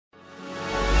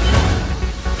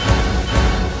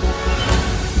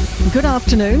Good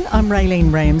afternoon, I'm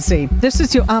Raylene Ramsey. This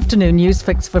is your afternoon news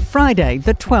fix for Friday,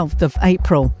 the 12th of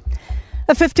April.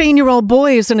 A 15-year-old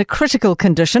boy is in a critical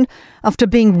condition after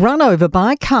being run over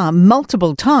by a car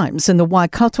multiple times in the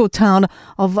Waikato town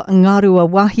of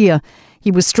Ngaruawahia. He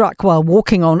was struck while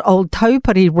walking on Old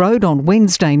Taupari Road on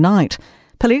Wednesday night.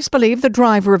 Police believe the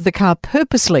driver of the car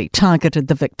purposely targeted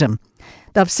the victim.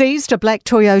 They've seized a black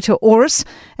Toyota Auris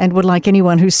and would like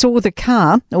anyone who saw the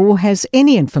car or has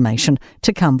any information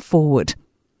to come forward.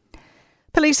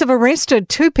 Police have arrested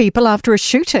 2 people after a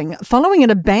shooting following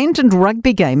an abandoned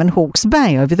rugby game in Hawke's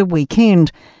Bay over the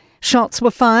weekend. Shots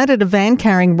were fired at a van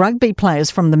carrying rugby players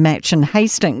from the match in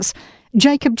Hastings.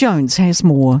 Jacob Jones has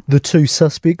more. The 2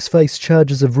 suspects face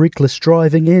charges of reckless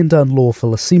driving and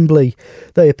unlawful assembly.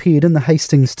 They appeared in the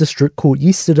Hastings District Court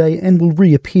yesterday and will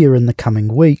reappear in the coming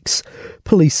weeks.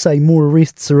 Police say more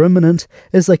arrests are imminent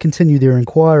as they continue their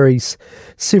inquiries.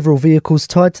 Several vehicles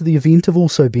tied to the event have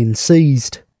also been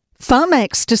seized.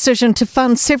 Pharmac's decision to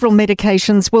fund several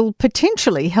medications will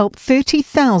potentially help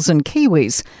 30,000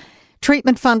 Kiwis.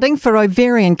 Treatment funding for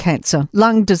ovarian cancer,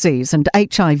 lung disease and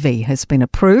HIV has been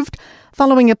approved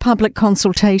following a public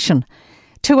consultation.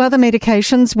 2 other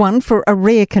medications, one for a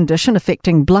rare condition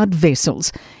affecting blood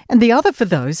vessels and the other for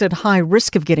those at high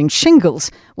risk of getting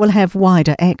shingles, will have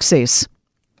wider access.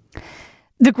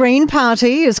 The Green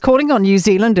Party is calling on New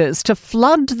Zealanders to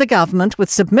flood the government with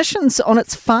submissions on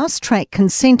its fast-track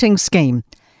consenting scheme.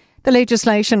 The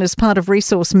legislation is part of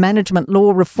resource management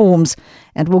law reforms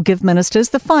and will give ministers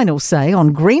the final say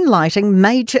on green-lighting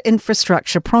major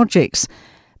infrastructure projects.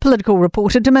 Political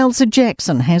reporter Demelza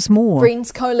Jackson has more.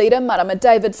 Greens co-leader Marama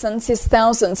Davidson says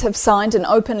thousands have signed an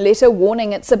open letter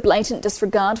warning it's a blatant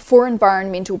disregard for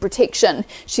environmental protection.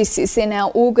 She says they're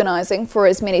now organising for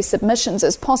as many submissions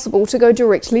as possible to go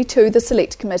directly to the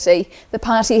Select Committee. The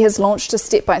party has launched a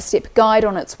step-by-step guide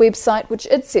on its website which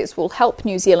it says will help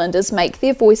New Zealanders make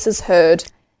their voices heard.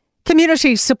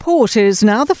 Community support is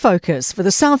now the focus for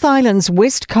the South Island's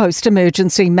West Coast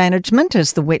emergency management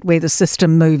as the wet weather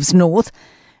system moves north.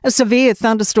 A severe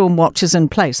thunderstorm watch is in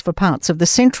place for parts of the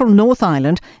central North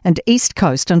Island and East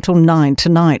Coast until 9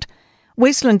 tonight.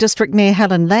 Westland District Mayor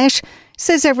Helen Lash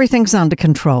says everything's under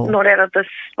control. Not out of this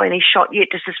by any shot yet,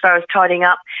 just as far as tidying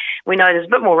up. We know there's a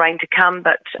bit more rain to come,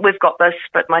 but we've got this.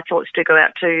 But my thoughts do go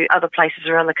out to other places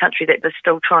around the country that they're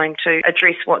still trying to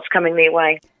address what's coming their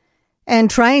way. And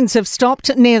trains have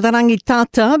stopped near the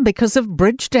Rangitata because of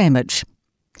bridge damage.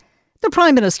 The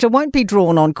Prime Minister won't be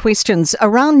drawn on questions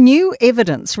around new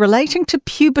evidence relating to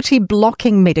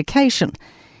puberty-blocking medication.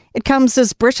 It comes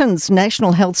as Britain's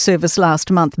National Health Service last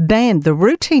month banned the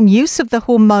routine use of the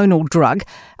hormonal drug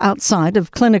outside of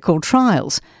clinical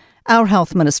trials. Our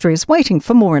Health Ministry is waiting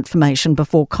for more information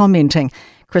before commenting.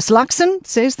 Chris Luxon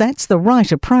says that's the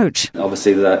right approach.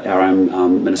 Obviously, our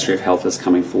own Ministry of Health is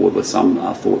coming forward with some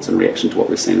thoughts in reaction to what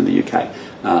we've seen in the UK.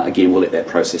 Again, we'll let that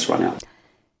process run out.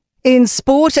 In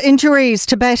sport, injuries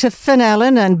to batter Finn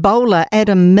Allen and bowler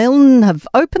Adam Milne have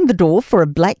opened the door for a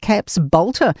Black Caps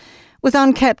bolter, with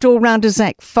uncapped all-rounder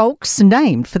Zach Folks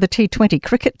named for the T20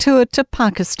 cricket tour to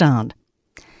Pakistan.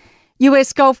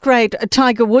 US golf great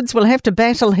Tiger Woods will have to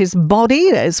battle his body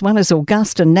as well as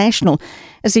Augusta National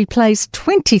as he plays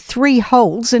 23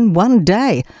 holes in one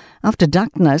day after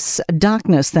darkness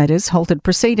halted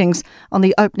proceedings on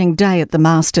the opening day at the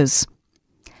Masters.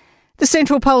 The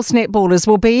Central Pulse netballers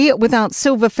will be without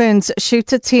Silver Ferns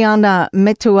shooter Tiana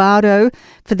Metuaro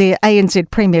for their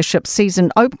ANZ Premiership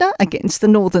season opener against the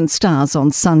Northern Stars on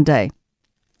Sunday.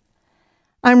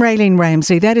 I'm Raylene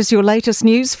Ramsey. That is your latest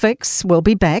news fix. We'll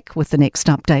be back with the next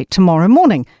update tomorrow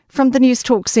morning from the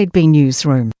Newstalk ZB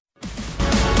newsroom.